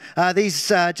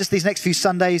These next few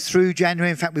Sundays through January,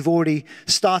 in fact, we've already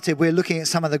started. We're looking at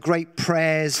some of the great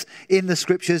prayers in the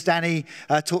Scriptures. Danny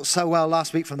taught so well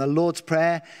last week from the Lord's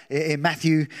Prayer in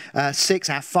Matthew 6,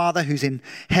 our Father who's in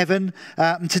heaven.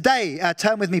 Today,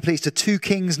 turn with me, please, to 2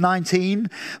 Kings 19.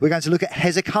 We're going to look at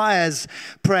Hezekiah's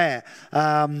prayer.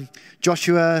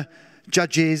 Joshua,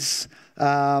 Judges,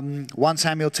 1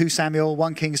 Samuel, 2 Samuel,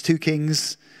 1 Kings, 2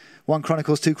 Kings, 1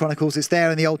 Chronicles, 2 Chronicles. It's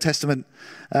there in the Old Testament.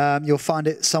 You'll find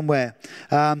it somewhere.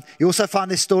 You also find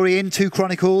this story in 2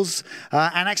 Chronicles.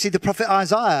 And actually the prophet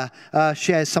Isaiah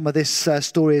shares some of this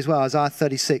story as well, Isaiah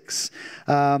 36.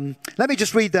 Let me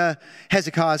just read the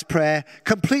Hezekiah's prayer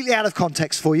completely out of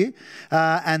context for you.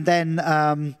 And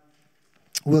then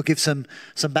we'll give some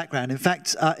background. In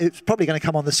fact, it's probably going to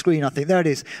come on the screen, I think. There it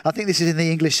is. I think this is in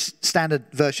the English Standard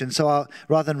Version. So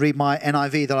rather than read my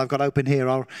NIV that I've got open here,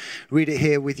 I'll read it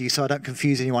here with you so I don't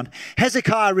confuse anyone.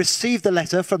 Hezekiah received the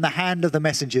letter from the hand of the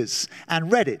messengers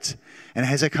and read it. And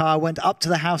Hezekiah went up to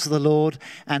the house of the Lord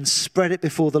and spread it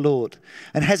before the Lord.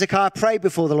 And Hezekiah prayed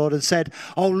before the Lord and said,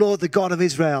 O Lord, the God of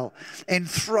Israel,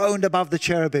 enthroned above the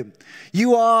cherubim,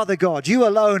 you are the God, you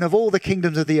alone of all the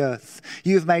kingdoms of the earth.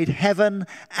 You have made heaven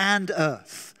and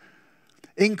earth.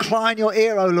 Incline your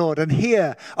ear, O Lord, and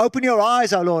hear. Open your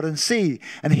eyes, O Lord, and see.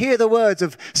 And hear the words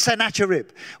of Sennacherib,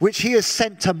 which he has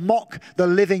sent to mock the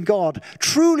living God.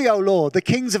 Truly, O Lord, the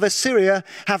kings of Assyria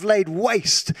have laid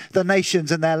waste the nations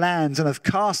and their lands, and have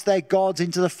cast their gods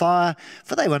into the fire.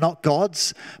 For they were not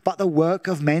gods, but the work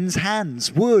of men's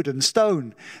hands, wood and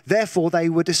stone. Therefore they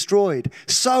were destroyed.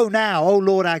 So now, O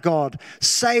Lord our God,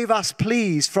 save us,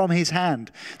 please, from his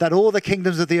hand, that all the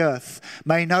kingdoms of the earth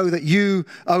may know that you,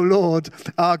 O Lord,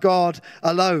 our God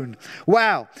alone.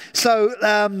 Wow. So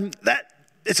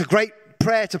it's a great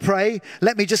prayer to pray.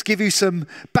 Let me just give you some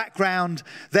background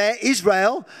there.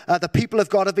 Israel, the people of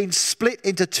God, have been split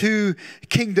into 2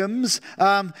 kingdoms.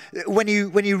 When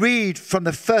you read from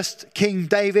the first King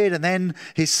David and then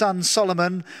his son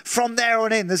Solomon, from there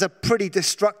on in, there's a pretty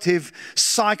destructive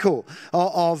cycle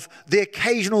of the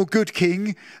occasional good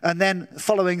king and then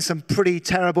following some pretty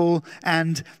terrible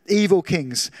and evil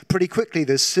kings. Pretty quickly,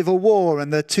 there's civil war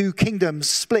and the 2 kingdoms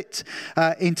split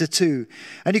into 2.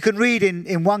 And you can read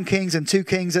in 1 Kings and 2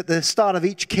 Kings, at the start of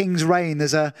each king's reign,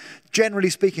 there's generally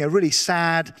speaking, a really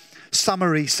sad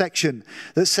summary section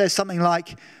that says something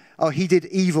like, oh, he did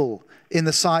evil in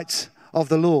the sight of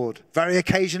the Lord. Very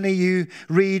occasionally you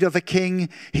read of a king,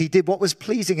 he did what was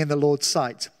pleasing in the Lord's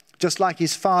sight, just like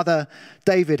his father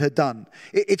David had done.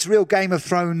 It's real Game of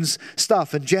Thrones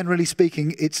stuff, and generally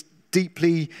speaking, it's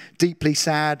deeply, deeply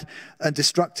sad and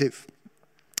destructive.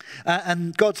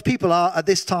 And God's people are, at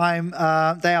this time,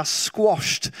 they are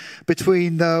squashed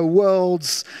between the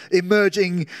world's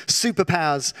emerging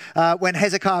superpowers. When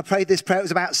Hezekiah prayed this prayer, it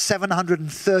was about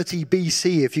 730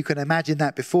 BC, if you can imagine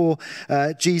that, before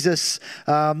Jesus.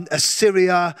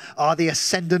 Assyria are the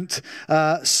ascendant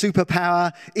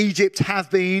superpower. Egypt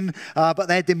have been, but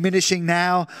they're diminishing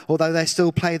now, although they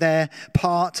still play their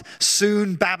part.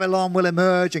 Soon Babylon will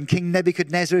emerge, and King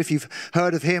Nebuchadnezzar, if you've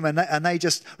heard of him, and they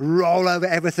just roll over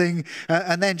everything.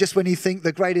 And then just when you think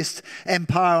the greatest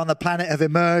empire on the planet have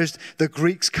emerged, the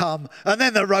Greeks come, and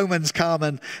then the Romans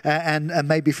come, and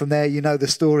maybe from there you know the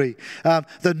story.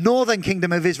 The northern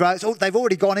kingdom of Israel, they've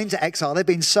already gone into exile. They've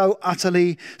been so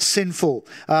utterly sinful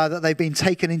that they've been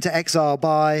taken into exile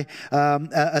by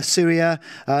Assyria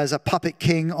as a puppet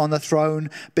king on the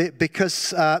throne.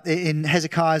 Because in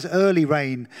Hezekiah's early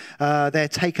reign, they're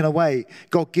taken away.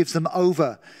 God gives them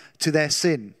over to their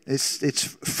sin. It's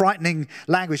frightening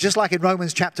language, just like in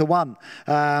Romans chapter 1,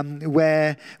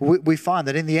 where we find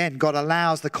that in the end, God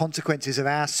allows the consequences of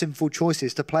our sinful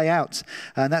choices to play out.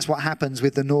 And that's what happens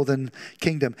with the northern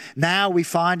kingdom. Now we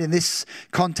find in this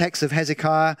context of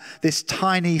Hezekiah, this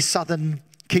tiny southern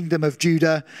kingdom of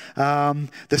Judah,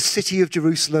 the city of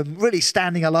Jerusalem, really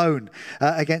standing alone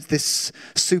against this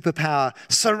superpower,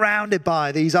 surrounded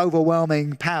by these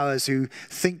overwhelming powers who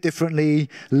think differently,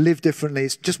 live differently.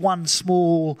 It's just one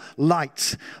small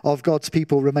light of God's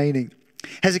people remaining.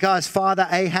 Hezekiah's father,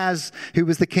 Ahaz, who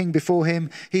was the king before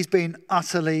him, he's been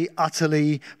utterly,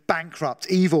 utterly bankrupt,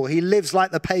 evil. He lives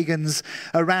like the pagans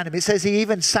around him. It says he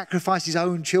even sacrificed his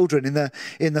own children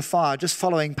in the fire, just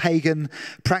following pagan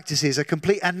practices, a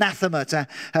complete anathema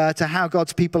to how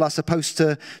God's people are supposed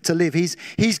to live.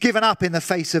 He's given up in the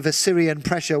face of Assyrian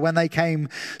pressure when they came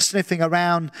sniffing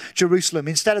around Jerusalem.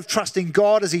 Instead of trusting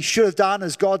God as he should have done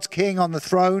as God's king on the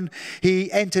throne,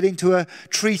 he entered into a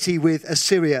treaty with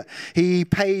Assyria. He he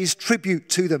pays tribute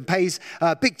to them, pays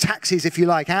big taxes, if you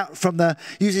like,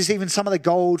 uses even some of the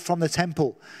gold from the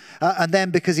temple. And then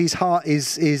because his heart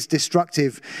is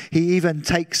destructive, he even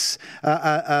takes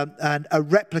a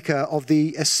replica of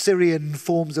the Assyrian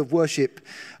forms of worship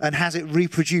and has it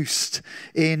reproduced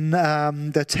in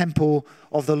the temple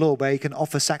of the Lord, where he can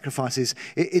offer sacrifices.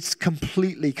 It's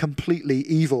completely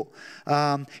evil.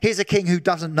 Here's a king who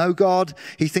doesn't know God.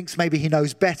 He thinks maybe he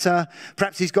knows better.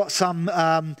 Perhaps he's got some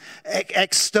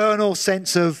external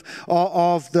sense of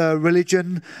the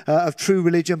religion, of true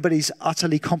religion, but he's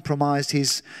utterly compromised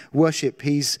his worship.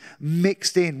 He's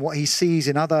mixed in what he sees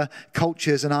in other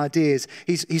cultures and ideas.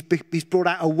 He's brought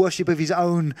out a worship of his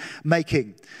own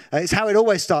making. It's how it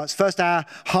always starts. First our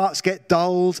hearts get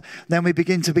dulled, then we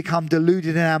begin to become deluded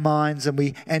in our minds, and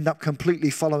we end up completely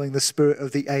following the spirit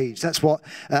of the age. That's what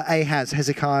Ahaz,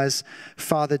 Hezekiah's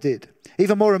father, did.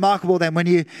 Even more remarkable then, when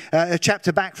you, a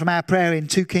chapter back from our prayer in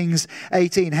 2 Kings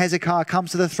 18, Hezekiah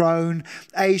comes to the throne,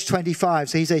 age 25.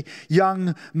 So he's a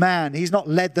young man. He's not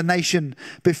led the nation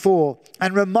before.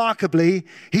 And remarkably,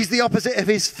 he's the opposite of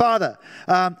his father.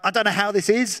 I don't know how this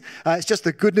is. It's just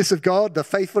the goodness of God, the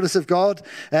faithfulness of God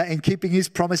in keeping his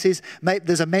promises. Maybe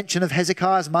there's a mention of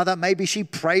Hezekiah's mother. Maybe she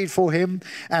prayed for him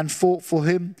and fought for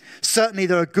him. Certainly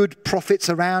there are good prophets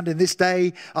around in this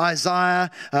day. Isaiah,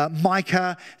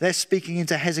 Micah, they're speaking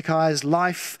into Hezekiah's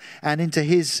life and into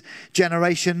his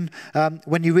generation.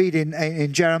 When you read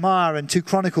in Jeremiah and 2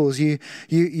 Chronicles,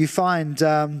 you find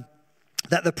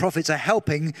that the prophets are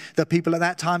helping the people at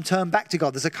that time turn back to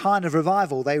God. There's a kind of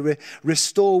revival. They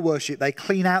restore worship. They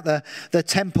clean out the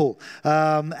temple.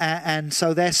 And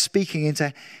so they're speaking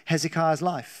into Hezekiah's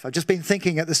life. I've just been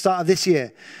thinking at the start of this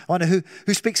year, I wonder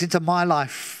who speaks into my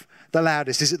life the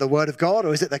loudest? Is it the word of God,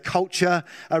 or is it the culture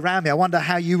around me? I wonder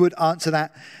how you would answer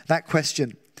that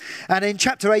question. And in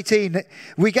chapter 18,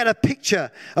 we get a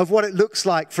picture of what it looks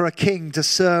like for a king to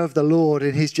serve the Lord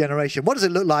in his generation. What does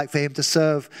it look like for him to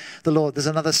serve the Lord? There's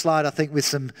another slide, I think, with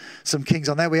some kings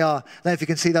on. There we are. I don't know if you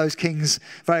can see those kings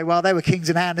very well. They were kings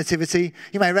in our nativity.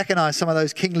 You may recognize some of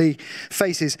those kingly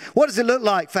faces. What does it look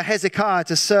like for Hezekiah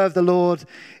to serve the Lord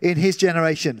in his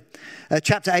generation?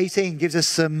 Chapter 18 gives us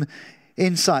some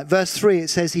insight. Verse 3, it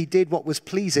says, he did what was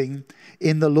pleasing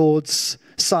in the Lord's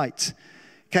sight.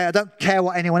 Okay, I don't care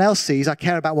what anyone else sees. I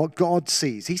care about what God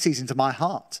sees. He sees into my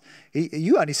heart.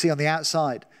 You only see on the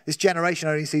outside. This generation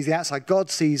only sees the outside. God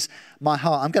sees my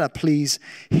heart. I'm going to please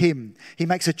him. He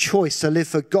makes a choice to live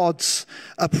for God's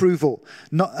approval,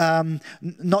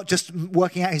 not just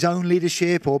working out his own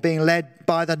leadership or being led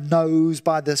by the nose,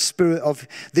 by the spirit of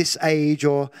this age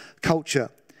or culture.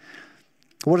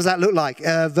 What does that look like?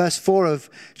 Verse 4 of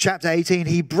chapter 18,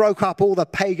 he broke up all the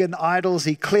pagan idols.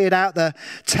 He cleared out the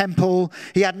temple.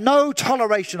 He had no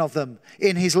toleration of them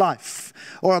in his life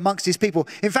or amongst his people.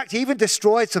 In fact, he even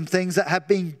destroyed some things that have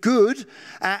been good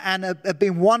and have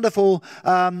been wonderful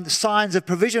signs of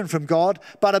provision from God,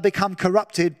 but have become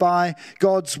corrupted by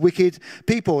God's wicked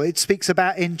people. It speaks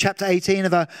about in chapter 18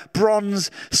 of a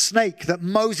bronze snake that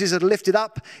Moses had lifted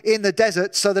up in the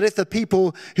desert, so that if the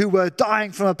people who were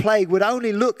dying from a plague would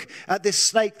only look at this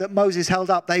snake that Moses held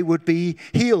up, they would be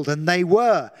healed, and they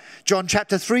were. John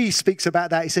chapter 3 speaks about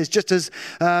that. He says, just as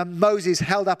Moses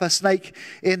held up a snake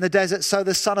in the desert, so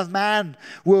the Son of Man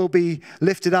will be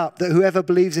lifted up, that whoever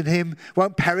believes in him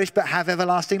won't perish but have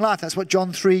everlasting life. That's what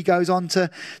John 3 goes on to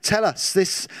tell us.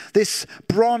 This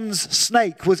bronze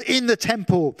snake was in the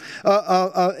temple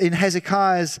in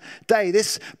Hezekiah's day.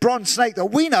 This bronze snake that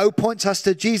we know points us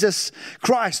to Jesus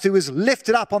Christ, who was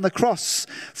lifted up on the cross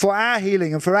for our healing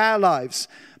and for our lives.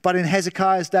 But in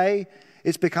Hezekiah's day,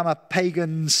 it's become a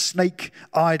pagan snake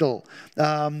idol.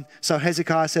 So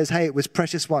Hezekiah says, hey, it was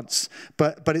precious once,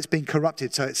 but it's been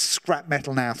corrupted, so it's scrap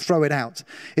metal now. Throw it out.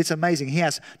 It's amazing. He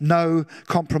has no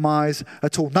compromise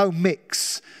at all, no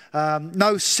mix,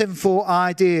 no sinful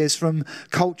ideas from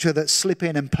culture that slip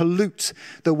in and pollute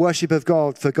the worship of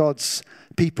God for God's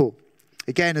people.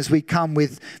 Again, as we come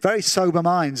with very sober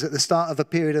minds at the start of a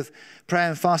period of prayer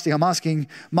and fasting, I'm asking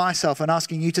myself and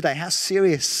asking you today, how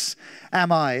serious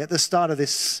am I at the start of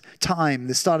this time,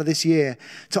 the start of this year,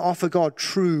 to offer God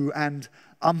true and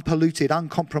unpolluted,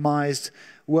 uncompromised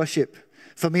worship?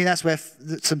 For me, that's where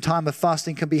some time of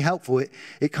fasting can be helpful.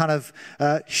 It kind of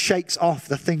shakes off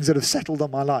the things that have settled on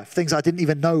my life, things I didn't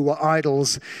even know were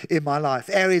idols in my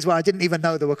life, areas where I didn't even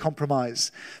know there were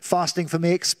compromise. Fasting for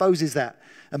me exposes that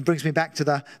and brings me back to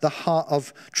the heart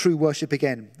of true worship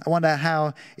again. I wonder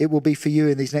how it will be for you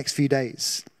in these next few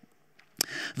days.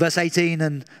 Verse 18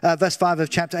 and verse 5 of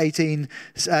chapter 18,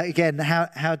 again,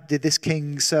 how did this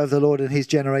king serve the Lord in his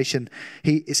generation?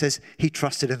 It says he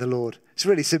trusted in the Lord. It's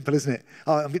really simple, isn't it?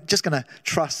 Oh, I'm just going to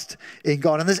trust in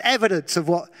God. And there's evidence of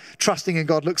what trusting in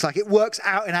God looks like. It works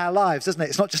out in our lives, doesn't it?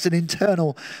 It's not just an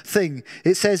internal thing.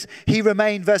 It says he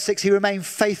remained, verse 6, he remained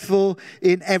faithful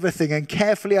in everything and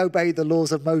carefully obeyed the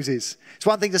laws of Moses. It's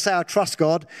one thing to say I trust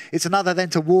God. It's another then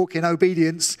to walk in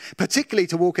obedience, particularly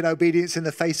to walk in obedience in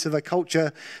the face of a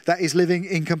culture that is living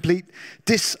in complete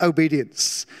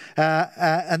disobedience.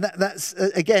 And that's,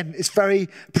 again, it's very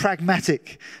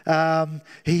pragmatic.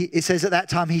 It says at that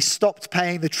time he stopped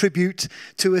paying the tribute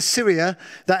to Assyria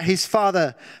that his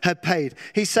father had paid.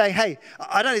 He's saying, hey,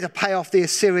 I don't need to pay off the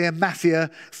Assyrian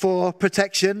mafia for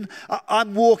protection.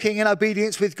 I'm walking in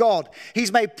obedience with God.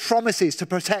 He's made promises to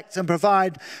protect and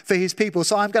provide for his people.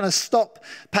 So I'm going to stop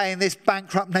paying this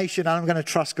bankrupt nation and I'm going to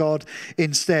trust God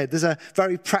instead. There's a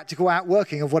very practical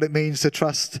outworking of what it means to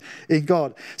trust in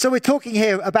God. So we're talking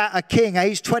here about a king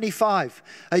aged 25,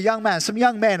 a young man, some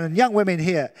young men and young women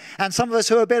here, and some of us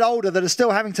who are a bit older that are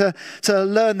still having to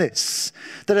learn this,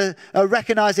 that are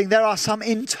recognizing there are some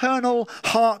internal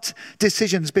heart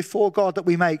decisions before God that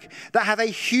we make that have a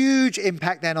huge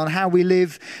impact then on how we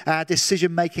live, our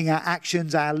decision making, our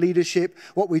actions, our leadership,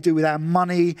 what we do with our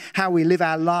money, how we live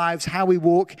our lives, how we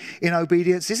walk in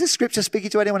obedience. Is this scripture speaking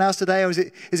to anyone else today, or is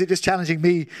it just challenging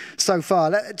me so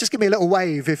far? Just give me a little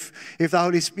wave if the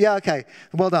Holy Spirit, yeah, okay,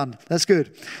 well done, that's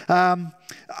good.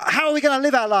 How are we going to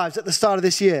live our lives at the start of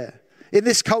this year? In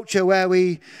this culture where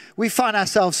we find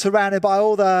ourselves surrounded by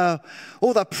all the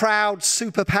proud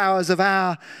superpowers of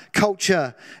our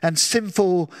culture and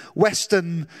sinful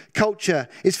Western culture,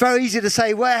 it's very easy to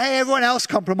say, well, hey, everyone else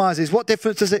compromises. What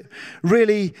difference does it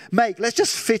really make? Let's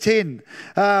just fit in.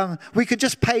 We can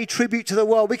just pay tribute to the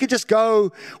world. We can just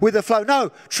go with the flow.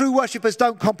 No, true worshippers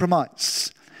don't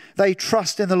compromise. They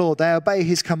trust in the Lord. They obey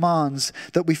his commands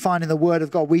that we find in the word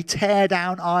of God. We tear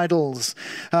down idols.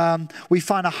 We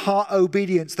find a heart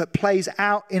obedience that plays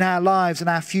out in our lives and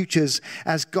our futures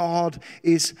as God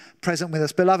is present with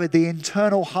us. Beloved, the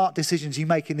internal heart decisions you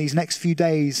make in these next few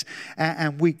days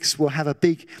and weeks will have a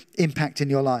big impact in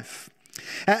your life.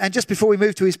 And just before we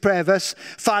move to his prayer, verse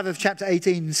 5 of chapter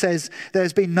 18 says,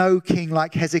 there's been no king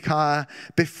like Hezekiah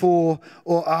before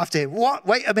or after him. What?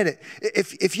 Wait a minute.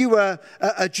 If you were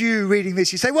a Jew reading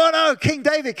this, you say, well, no, King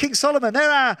David, King Solomon,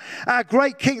 they're our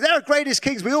great kings. They're our greatest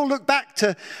kings. We all look back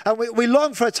to, and we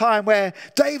long for a time where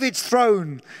David's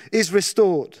throne is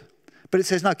restored. But it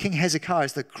says, no, King Hezekiah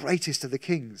is the greatest of the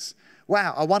kings.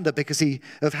 Wow, I wonder because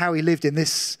of how he lived in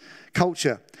this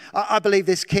culture. I believe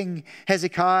this King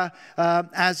Hezekiah,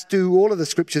 as do all of the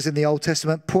scriptures in the Old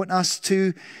Testament, point us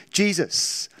to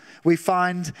Jesus. We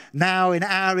find now in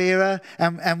our era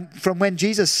and from when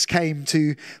Jesus came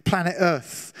to planet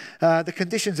Earth, the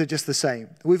conditions are just the same.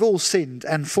 We've all sinned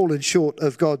and fallen short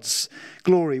of God's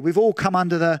glory. We've all come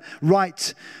under the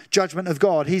right judgment of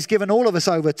God. He's given all of us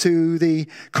over to the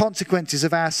consequences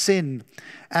of our sin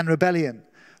and rebellion.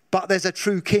 But there's a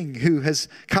true king who has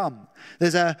come.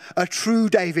 There's a true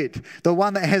David, the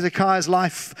one that Hezekiah's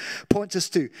life points us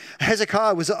to.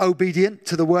 Hezekiah was obedient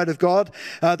to the word of God.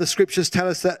 The scriptures tell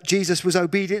us that Jesus was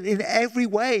obedient in every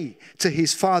way to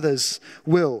his Father's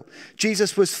will.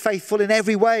 Jesus was faithful in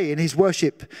every way in his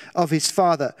worship of his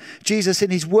Father. Jesus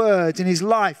in his words, in his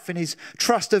life, in his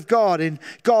trust of God, in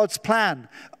God's plan,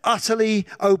 utterly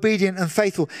obedient and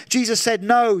faithful. Jesus said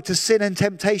no to sin and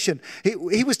temptation.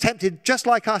 He was tempted just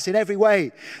like us in every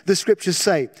way, the scriptures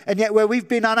say. And yet where we've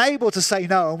been unable to say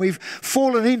no and we've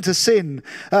fallen into sin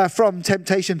from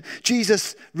temptation,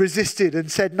 Jesus resisted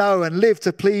and said no and lived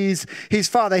to please his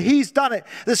Father. He's done it.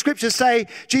 The scriptures say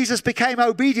Jesus became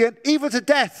obedient even to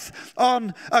death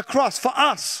on a cross for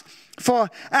us, for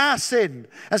our sin.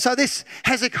 And so this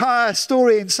Hezekiah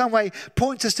story in some way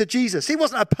points us to Jesus. He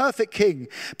wasn't a perfect king,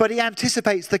 but he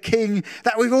anticipates the king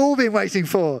that we've all been waiting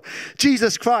for,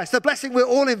 Jesus Christ, the blessing we're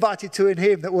all invited to in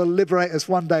him that will liberate us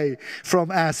one day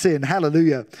from our sin.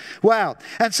 Hallelujah. Wow.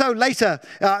 And so later,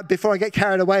 before I get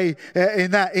carried away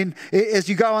as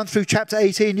you go on through chapter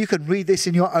 18, you can read this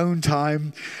in your own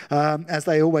time, as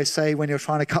they always say when you're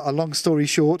trying to cut a long story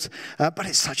short, but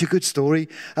it's such a good story.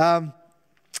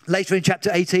 Later in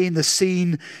chapter 18, the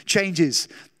scene changes.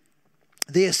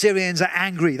 the Assyrians are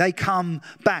angry. They come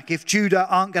back. If Judah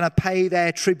aren't going to pay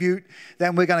their tribute,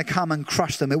 then we're going to come and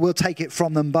crush them. We'll take it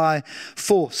from them by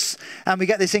force. And we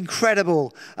get this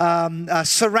incredible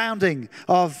surrounding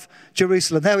of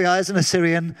Jerusalem. There we are, there's an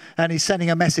Assyrian, and he's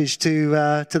sending a message to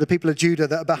the people of Judah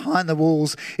that are behind the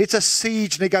walls. It's a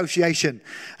siege negotiation.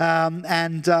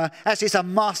 Actually, it's a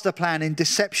master plan in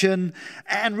deception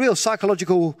and real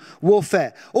psychological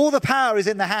warfare. All the power is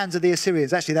in the hands of the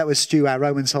Assyrians. Actually, that was Stu, our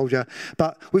Roman soldier.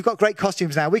 But we've got great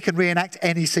costumes now. We can reenact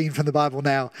any scene from the Bible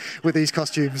now with these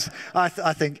costumes. I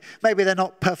think maybe they're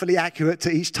not perfectly accurate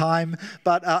to each time,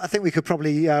 but I think we could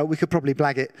probably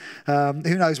blag it.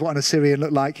 Who knows what an Assyrian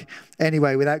looked like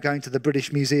anyway, without going to the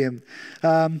British Museum.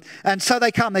 And so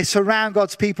they come, they surround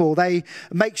God's people. They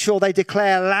make sure they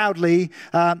declare loudly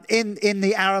in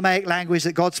the Aramaic language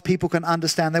that God's people can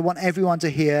understand. They want everyone to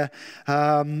hear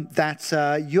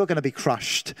that you're going to be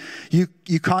crushed.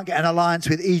 You can't get an alliance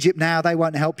with Egypt now. They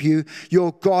won't help you.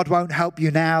 Your God won't help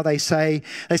you now, they say.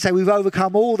 They say, we've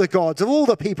overcome all the gods of all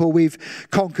the people we've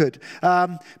conquered.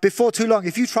 Before too long,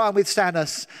 if you try and withstand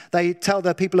us, they tell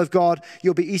the people of God,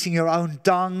 you'll be eating your own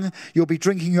dung. You'll be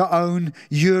drinking your own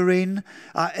urine.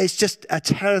 It's just a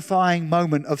terrifying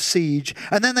moment of siege.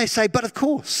 And then they say, but of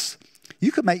course,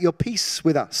 you can make your peace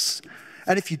with us.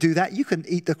 And if you do that, you can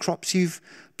eat the crops you've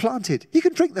planted. You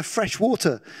can drink the fresh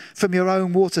water from your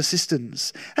own water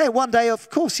cisterns. Hey, one day, of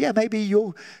course, maybe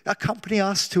you'll accompany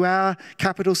us to our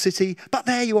capital city, but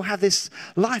there you will have this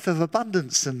life of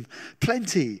abundance and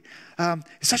plenty.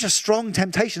 It's such a strong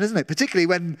temptation, isn't it? Particularly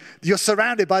when you're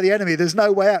surrounded by the enemy. There's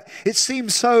no way out. It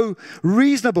seems so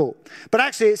reasonable. But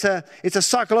actually, it's a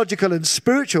psychological and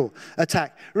spiritual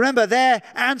attack. Remember, their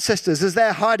ancestors, as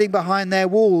they're hiding behind their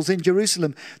walls in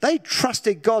Jerusalem, they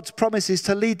trusted God's promises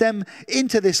to lead them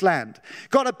into this land.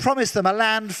 God had promised them a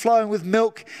land flowing with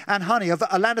milk and honey,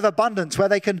 a land of abundance where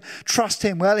they can trust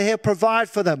him, where he'll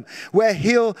provide for them, where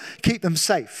he'll keep them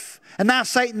safe. And now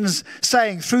Satan's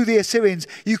saying through the Assyrians,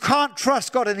 you can't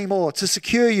trust God anymore to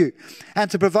secure you and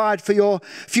to provide for your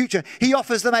future. He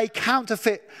offers them a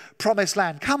counterfeit promised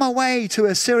land. Come away to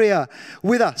Assyria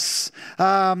with us,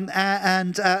 and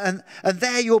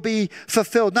there you'll be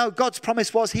fulfilled. No, God's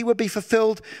promise was he would be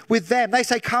fulfilled with them. They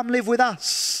say, come live with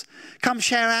us. Come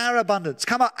share our abundance.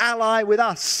 Come ally with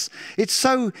us. It's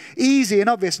so easy and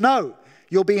obvious. No,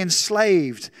 you'll be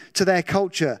enslaved to their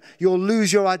culture. You'll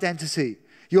lose your identity.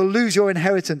 You'll lose your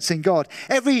inheritance in God.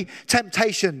 Every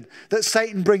temptation that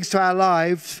Satan brings to our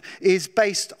lives is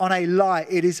based on a lie.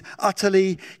 It is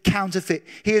utterly counterfeit.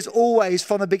 He has always,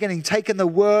 from the beginning, taken the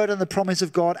word and the promise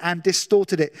of God and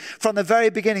distorted it. From the very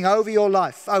beginning, over your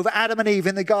life, over Adam and Eve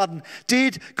in the garden,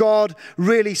 did God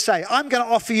really say, I'm going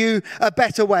to offer you a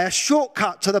better way, a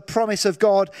shortcut to the promise of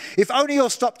God, if only you'll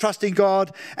stop trusting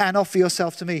God and offer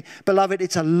yourself to me? Beloved,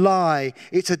 it's a lie.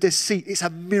 It's a deceit. It's a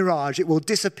mirage. It will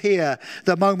disappear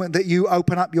the moment that you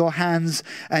open up your hands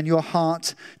and your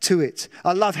heart to it.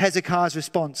 I love Hezekiah's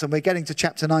response, and we're getting to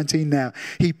chapter 19 now.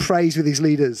 He prays with his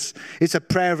leaders. It's a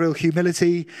prayer of real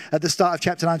humility. At the start of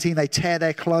chapter 19, they tear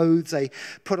their clothes, they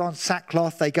put on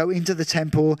sackcloth, they go into the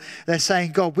temple. They're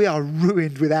saying, God, we are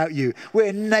ruined without you.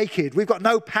 We're naked. We've got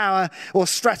no power or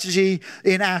strategy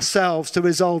in ourselves to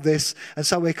resolve this, and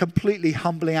so we're completely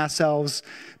humbling ourselves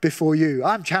before you.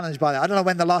 I'm challenged by that. I don't know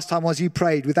when the last time was you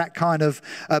prayed with that kind of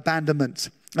abandonment.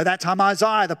 At that time,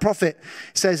 Isaiah, the prophet,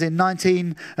 says in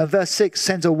 19 verse 6,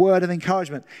 sends a word of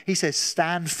encouragement. He says,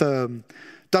 stand firm.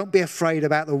 Don't be afraid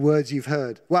about the words you've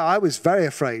heard. Well, I was very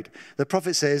afraid. The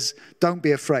prophet says, don't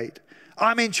be afraid.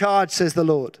 I'm in charge, says the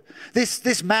Lord.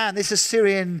 This man, this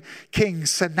Assyrian king,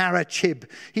 Sennacherib,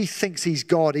 he thinks he's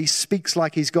God. He speaks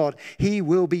like he's God. He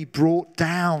will be brought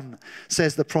down,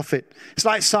 says the prophet. It's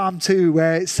like Psalm 2,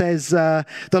 where it says, the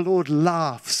Lord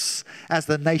laughs as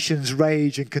the nations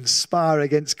rage and conspire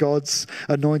against God's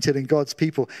anointed and God's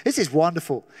people. This is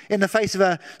wonderful. In the face of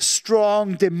a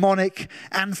strong demonic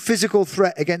and physical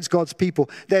threat against God's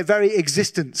people, their very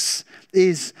existence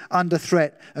is under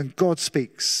threat, and God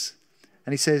speaks.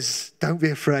 And he says, don't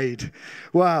be afraid.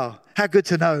 Wow, how good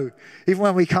to know. Even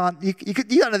when we can't, you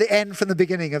don't know the end from the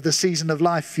beginning of the season of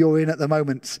life you're in at the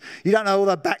moment. You don't know all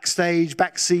the backstage,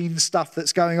 back scene stuff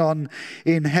that's going on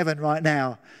in heaven right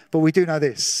now. But we do know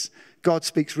this. God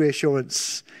speaks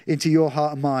reassurance into your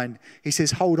heart and mind. He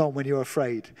says, hold on when you're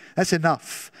afraid. That's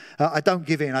enough. I don't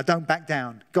give in. I don't back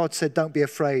down. God said, don't be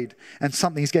afraid. And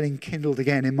something's getting kindled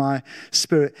again in my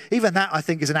spirit. Even that, I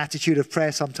think, is an attitude of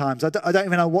prayer sometimes. I don't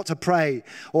even know what to pray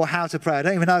or how to pray. I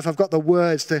don't even know if I've got the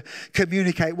words to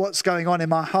communicate what's going on in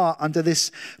my heart under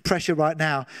this pressure right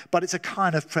now. But it's a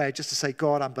kind of prayer just to say,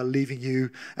 God, I'm believing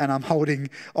you and I'm holding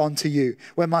on to you.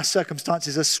 When my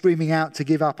circumstances are screaming out to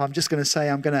give up, I'm just going to say,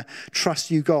 I'm going to trust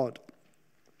you, God.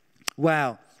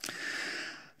 Wow.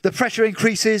 The pressure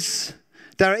increases.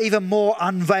 There are even more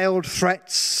unveiled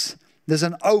threats. There's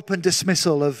an open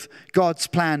dismissal of God's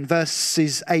plan.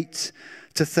 Verses 8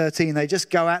 to 13, they just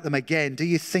go at them again. Do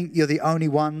you think you're the only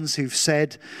ones who've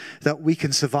said that we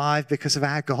can survive because of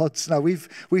our gods? No, we've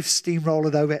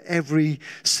steamrolled over every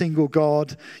single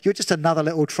god. You're just another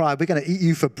little tribe. We're going to eat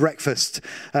you for breakfast.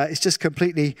 It's just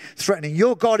completely threatening.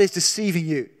 Your God is deceiving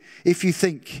you if you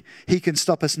think he can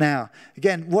stop us now.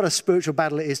 Again, what a spiritual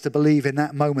battle it is to believe in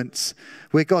that moment.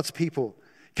 We're God's people.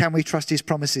 Can we trust his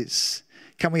promises?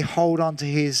 Can we hold on to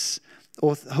his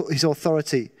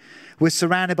authority? We're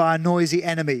surrounded by a noisy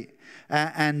enemy,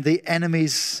 and the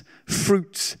enemy's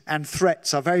fruit and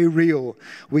threats are very real.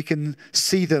 We can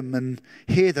see them and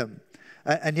hear them,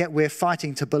 and yet we're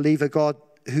fighting to believe a God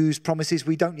whose promises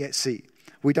we don't yet see.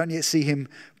 We don't yet see him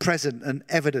present and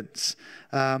evidence,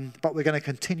 but we're going to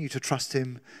continue to trust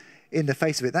him in the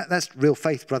face of it. That's real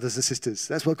faith, brothers and sisters.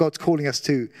 That's what God's calling us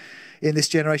to in this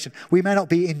generation. We may not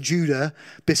be in Judah,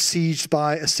 besieged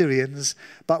by Assyrians,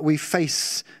 but we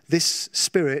face this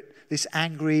spirit, this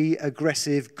angry,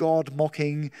 aggressive,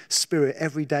 God-mocking spirit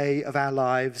every day of our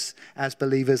lives as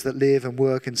believers that live and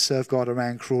work and serve God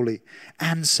around Crawley.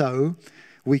 And so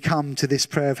we come to this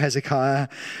prayer of Hezekiah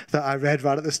that I read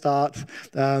right at the start,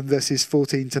 verses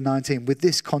 14 to 19, with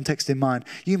this context in mind.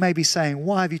 You may be saying,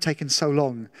 why have you taken so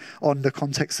long on the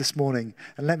context this morning?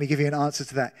 And let me give you an answer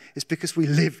to that. It's because we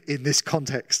live in this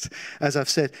context, as I've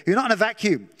said. You're not in a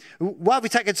vacuum. Why have we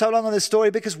taken so long on this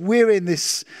story? Because we're in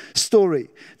this story.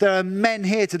 There are men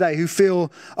here today who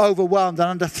feel overwhelmed and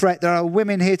under threat. There are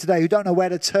women here today who don't know where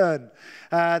to turn.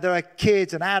 There are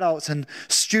kids and adults and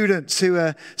students who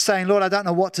are saying, Lord, I don't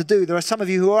know what to do. There are some of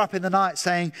you who are up in the night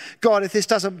saying, God, if this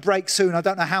doesn't break soon, I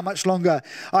don't know how much longer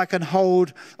I can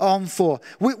hold on for.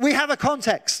 We have a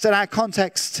context, and our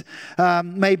context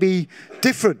may be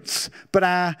different, but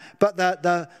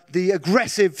the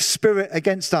aggressive spirit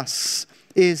against us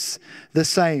is the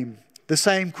same. The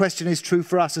same question is true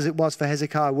for us as it was for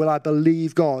Hezekiah. Will I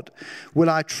believe God? Will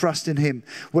I trust in him?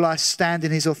 Will I stand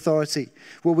in his authority?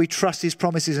 Will we trust his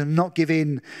promises and not give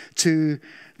in to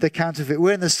the counterfeit?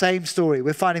 We're in the same story.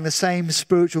 We're fighting the same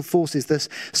spiritual forces, the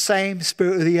same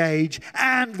spirit of the age,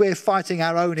 and we're fighting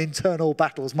our own internal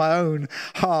battles, my own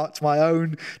heart, my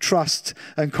own trust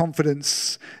and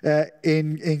confidence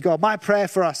in God. My prayer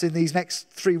for us in these next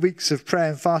 3 weeks of prayer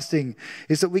and fasting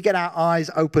is that we get our eyes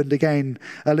opened again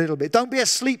a little bit. Don't be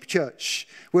asleep, church.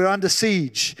 We're under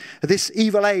siege. This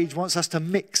evil age wants us to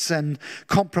mix and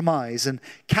compromise and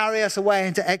carry us away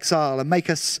into exile and make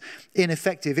us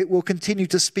ineffective. It will continue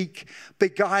to speak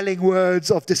beguiling words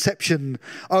of deception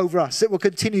over us. It will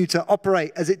continue to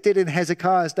operate as it did in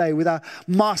Hezekiah's day with a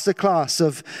masterclass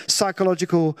of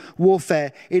psychological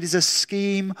warfare. It is a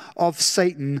scheme of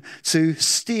Satan to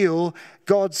steal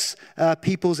God's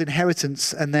people's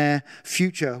inheritance and their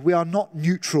future. We are not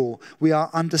neutral. We are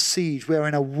under siege. We are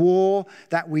in a war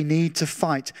that we need to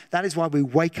fight. That is why we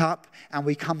wake up and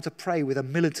we come to pray with a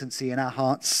militancy in our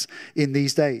hearts in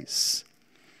these days.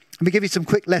 Let me give you some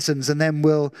quick lessons, and then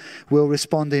we'll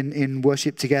respond in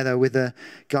worship together with the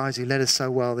guys who led us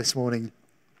so well this morning.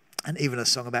 And even a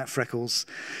song about freckles.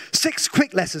 6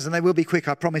 quick lessons, and they will be quick,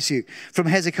 I promise you, from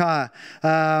Hezekiah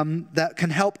that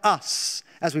can help us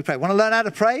as we pray. Want to learn how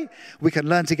to pray? We can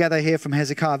learn together here from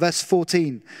Hezekiah. Verse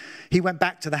 14, he went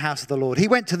back to the house of the Lord. He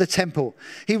went to the temple.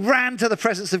 He ran to the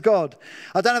presence of God.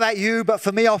 I don't know about you, but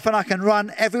for me, often I can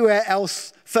run everywhere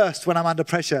else first when I'm under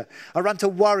pressure. I run to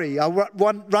worry. I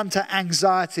run to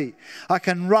anxiety. I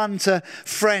can run to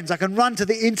friends. I can run to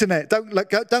the internet. Don't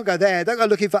go there. Don't go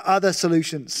looking for other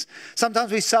solutions.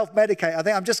 Sometimes we self-medicate. I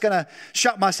think I'm just going to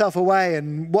shut myself away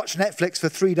and watch Netflix for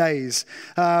 3 days.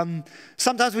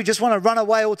 Sometimes we just want to run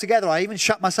away altogether. I even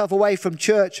shut myself away from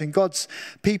church and God's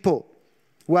people.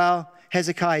 Well,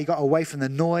 Hezekiah, he got away from the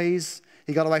noise.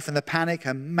 He got away from the panic.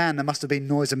 And man, there must have been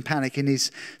noise and panic in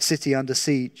his city under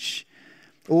siege.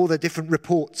 All the different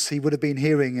reports he would have been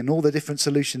hearing and all the different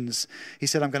solutions. He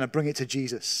said, I'm going to bring it to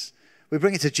Jesus. we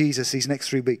bring it to Jesus these next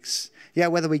 3 weeks. Yeah,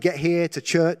 whether we get here to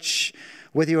church,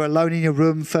 whether you're alone in your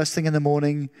room first thing in the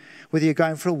morning, whether you're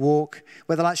going for a walk,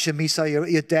 whether like Shemisa, you're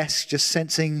at your desk just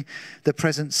sensing the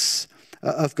presence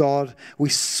of God, we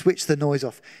switch the noise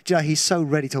off. Do you know, he's so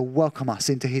ready to welcome us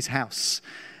into his house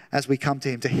as we come to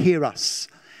him, to hear us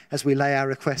as we lay our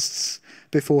requests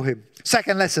before him.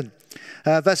 Second lesson,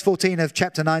 verse 14 of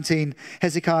chapter 19,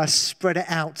 Hezekiah spread it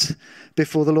out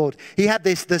before the Lord. He had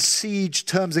the siege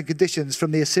terms and conditions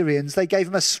from the Assyrians. They gave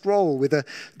him a scroll with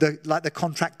the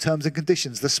contract terms and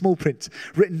conditions, the small print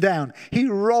written down. He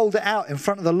rolled it out in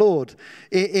front of the Lord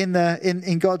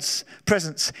in God's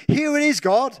presence. Here it is,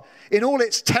 God, in all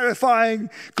its terrifying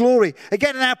glory.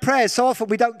 Again, in our prayers, so often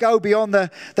we don't go beyond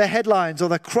the headlines or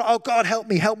the cry, oh God, help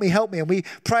me, help me, help me. And we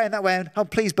pray in that way, and oh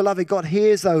please, beloved, God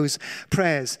hears those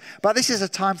prayers. But this is a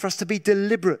time for us to be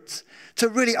deliberate, to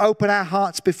really open our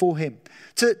hearts before him,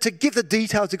 to give the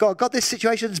detail to God. God, this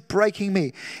situation's breaking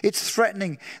me. It's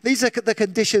threatening. These are the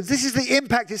conditions. This is the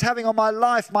impact it's having on my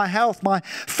life, my health, my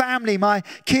family, my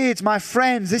kids, my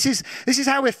friends. This is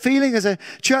how we're feeling as a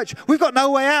church. We've got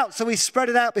no way out, so we spread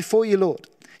it out before you, Lord.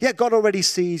 Yeah, God already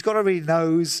sees, God already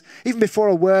knows, even before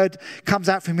a word comes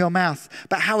out from your mouth,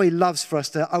 but how he loves for us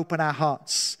to open our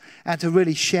hearts and to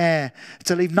really share,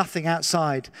 to leave nothing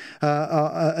outside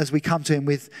as we come to him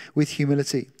with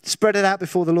humility. Spread it out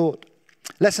before the Lord.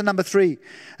 Lesson number 3,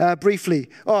 briefly.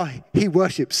 Oh, he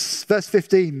worships. Verse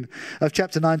 15 of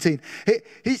chapter 19.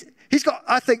 He's got,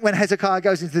 I think when Hezekiah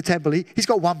goes into the temple, he's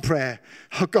got one prayer.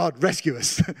 Oh, God, rescue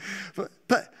us.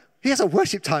 But he has a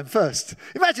worship time first.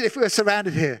 Imagine if we were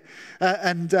surrounded here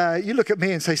and you look at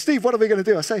me and say, Steve, what are we going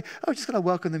to do? I say, oh, just going to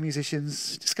welcome the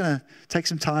musicians. Just going to take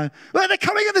some time. Well, they're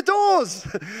coming in the doors.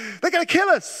 They're going to kill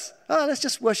us. Oh, let's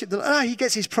just worship the Lord. Oh, he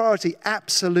gets his priority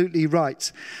absolutely right.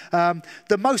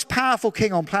 The most powerful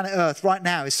king on planet Earth right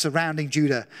now is surrounding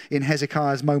Judah in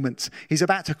Hezekiah's moment. He's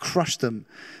about to crush them.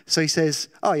 So he says,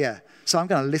 oh yeah, so I'm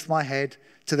going to lift my head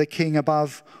to the king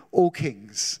above all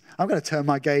kings. I'm going to turn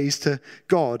my gaze to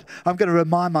God. I'm going to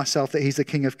remind myself that he's the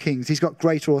King of Kings. He's got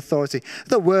greater authority.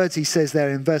 The words he says there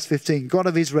in verse 15, God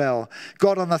of Israel,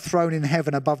 God on the throne in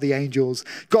heaven above the angels,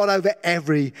 God over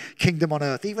every kingdom on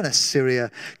earth, even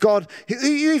Assyria. God, who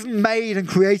even made and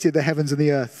created the heavens and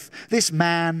the earth. This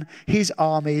man, his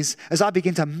armies, as I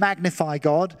begin to magnify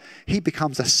God, he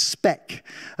becomes a speck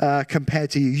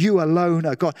compared to you. You alone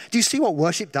are God. Do you see what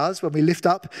worship does when we lift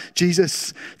up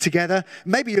Jesus together?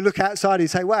 Maybe you look outside and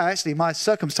say, wow, actually my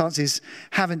circumstances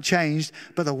haven't changed,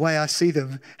 but the way I see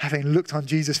them, having looked on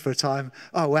Jesus for a time,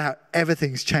 oh wow,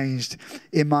 everything's changed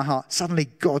in my heart. Suddenly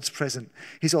God's present.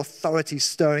 His authority is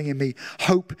stirring in me.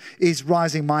 Hope is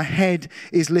rising. My head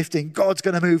is lifting. God's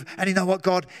going to move. And you know what,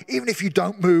 God, even if you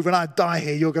don't move and I die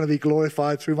here, you're going to be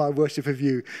glorified through my worship of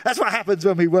you. That's what happens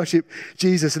when we worship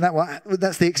Jesus. And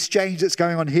that's the exchange that's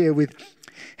going on here with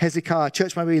Hezekiah.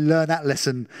 Church, maybe we learn that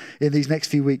lesson in these next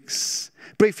few weeks.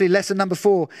 Briefly, lesson number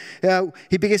 4,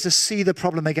 he begins to see the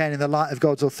problem again in the light of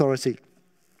God's authority.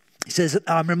 He says,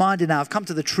 I'm reminded now, I've come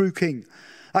to the true king.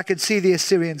 I can see the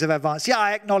Assyrians have advanced. Yeah,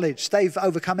 I acknowledge they've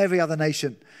overcome every other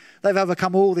nation. They've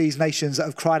overcome all these nations that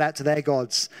have cried out to their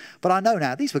gods. But I know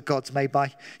now, these were gods made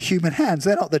by human hands.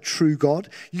 They're not the true God.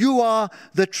 You are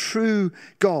the true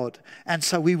God. And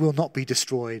so we will not be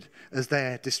destroyed as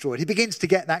they're destroyed. He begins to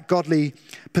get that godly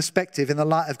perspective in the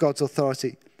light of God's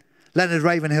authority. Leonard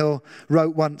Ravenhill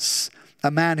wrote once,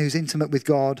 a man who's intimate with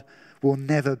God will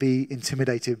never be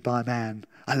intimidated by man.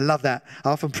 I love that.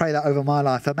 I often pray that over my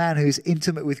life. A man who's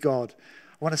intimate with God.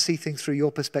 I want to see things through your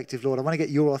perspective, Lord. I want to get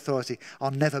your authority.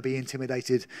 I'll never be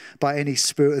intimidated by any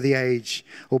spirit of the age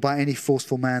or by any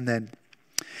forceful man then.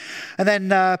 And then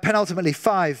penultimately,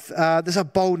 5, there's a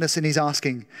boldness in his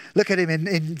asking. Look at him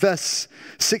in verse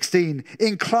 16.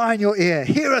 Incline your ear.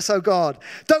 Hear us, O God.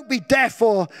 Don't be deaf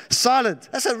or silent.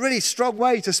 That's a really strong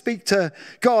way to speak to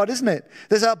God, isn't it?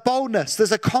 There's a boldness.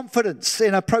 There's a confidence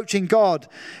in approaching God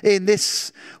in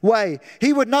this way.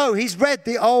 He would know. He's read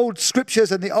the old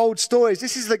scriptures and the old stories.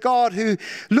 This is the God who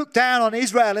looked down on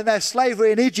Israel in their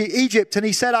slavery in Egypt. And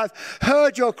he said, I've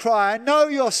heard your cry. I know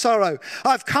your sorrow.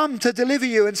 I've come to deliver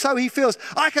you. And so he feels,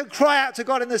 I can cry out to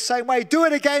God in the same way. Do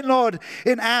it again, Lord,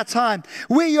 in our time.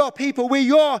 We're your people. We're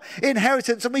your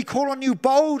inheritance. And we call on you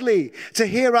boldly to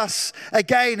hear us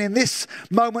again in this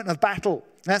moment of battle.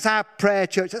 That's our prayer,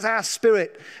 church. That's our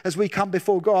spirit as we come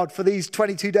before God for these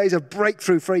 22 days of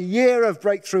breakthrough, for a year of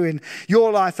breakthrough in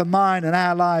your life and mine and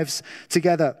our lives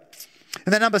together.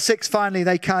 And then number 6, finally,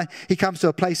 he comes to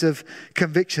a place of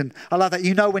conviction. I love that.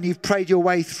 You know when you've prayed your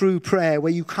way through prayer,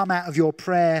 where you come out of your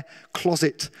prayer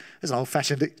closet. There's an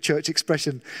old-fashioned church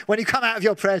expression. When you come out of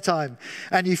your prayer time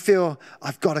and you feel,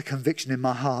 I've got a conviction in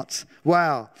my heart.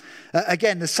 Wow.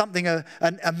 Again, there's something, a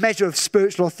measure of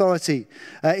spiritual authority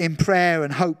in prayer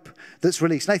and hope that's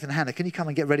released. Nathan and Hannah, can you come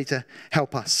and get ready to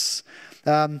help us?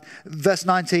 Verse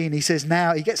 19, he says,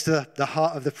 now, he gets to the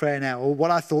heart of the prayer now, or what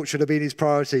I thought should have been his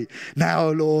priority. Now,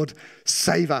 O Lord,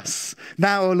 save us.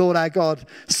 Now, O Lord, our God,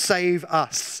 save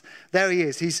us. There he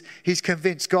is. He's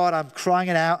convinced, God, I'm crying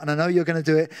it out, and I know you're going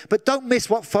to do it. But don't miss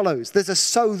what follows. There's a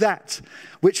so that,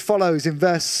 which follows in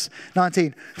verse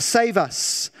 19. Save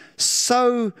us,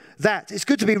 so that. It's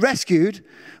good to be rescued.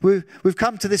 We've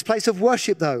come to this place of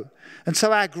worship, though. And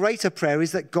so our greater prayer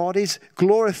is that God is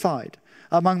glorified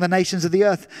among the nations of the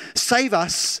earth. Save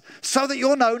us so that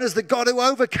you're known as the God who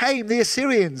overcame the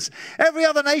Assyrians. Every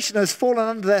other nation has fallen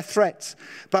under their threats,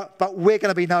 but we're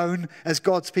going to be known as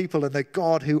God's people and the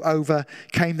God who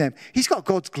overcame them. He's got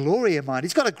God's glory in mind.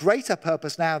 He's got a greater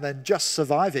purpose now than just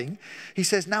surviving. He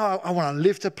says, now I want to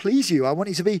live to please you. I want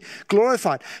you to be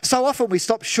glorified. So often we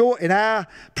stop short in our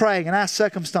praying and our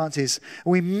circumstances,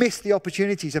 and we miss the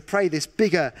opportunity to pray this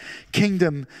bigger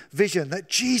kingdom vision, that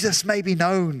Jesus may be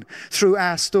known through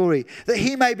our story, that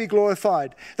he may be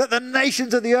glorified, that the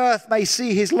nations of the earth may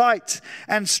see his light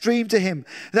and stream to him.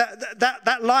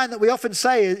 That line that we often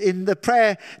say in the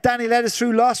prayer Danny led us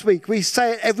through last week, we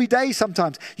say it every day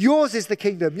sometimes. Yours is the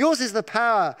kingdom, yours is the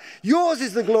power, yours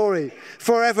is the glory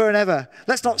forever and ever.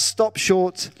 Let's not stop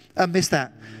short and miss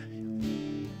that.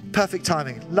 Perfect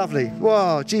timing. Lovely.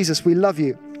 Whoa, Jesus, we love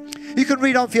you. You can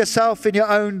read on for yourself in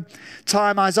your own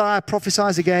time. Isaiah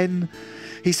prophesies again.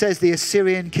 He says the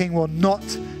Assyrian king will not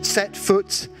set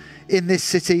foot in this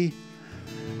city.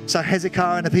 So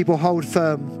Hezekiah and the people hold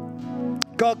firm.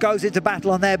 God goes into battle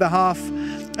on their behalf.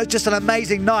 It's just an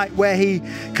amazing night where he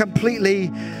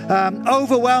completely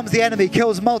overwhelms the enemy,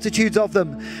 kills multitudes of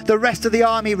them. The rest of the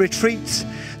army retreats.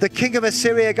 The king of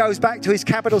Assyria goes back to his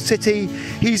capital city.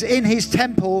 He's in his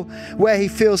temple where he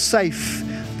feels safe.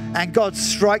 And God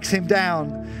strikes him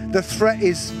down. The threat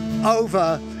is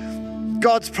over.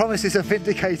 God's promises are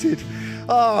vindicated.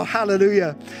 Oh,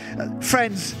 hallelujah.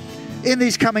 Friends, in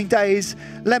these coming days,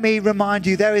 let me remind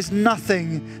you, there is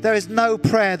no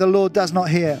prayer the Lord does not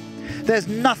hear. There's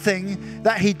nothing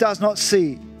that he does not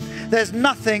see. There's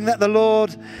nothing that the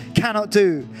Lord cannot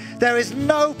do. There is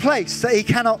no place that he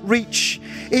cannot reach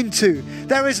into.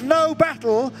 There is no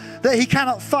battle that he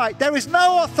cannot fight. There is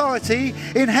no authority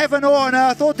in heaven or on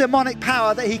earth or demonic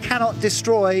power that he cannot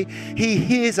destroy. He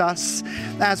hears us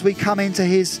as we come into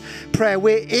his prayer.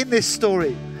 We're in this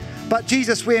story. But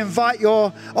Jesus, we invite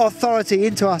your authority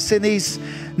into us in these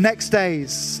next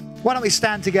days. Why don't we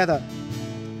stand together?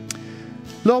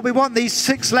 Lord, we want these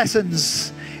 6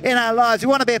 lessons in our lives. We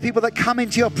want to be a people that come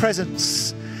into your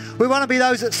presence. We want to be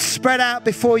those that spread out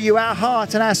before you our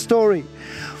heart and our story.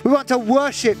 We want to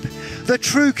worship the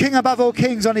true King above all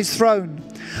kings on his throne.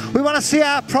 We want to see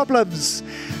our problems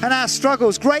and our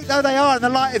struggles, great though they are, in the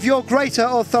light of your greater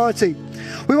authority.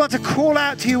 We want to call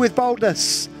out to you with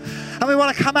boldness. And we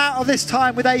want to come out of this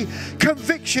time with a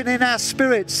conviction in our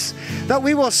spirits that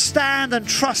we will stand and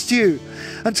trust you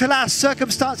until our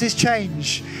circumstances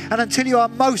change and until you are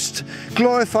most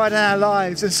glorified in our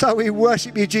lives. And so we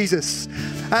worship you, Jesus,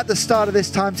 at the start of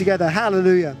this time together.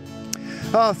 Hallelujah.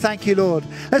 Oh, thank you, Lord.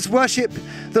 Let's worship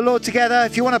the Lord together.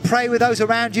 If you want to pray with those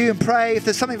around you and pray, if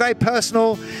there's something very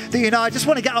personal that you know, I just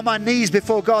want to get on my knees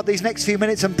before God these next few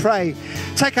minutes and pray.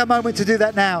 Take a moment to do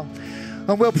that now.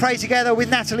 And we'll pray together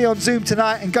with Natalie on Zoom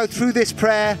tonight and go through this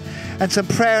prayer and some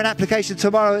prayer and application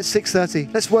tomorrow at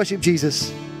 6:30. Let's worship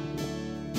Jesus.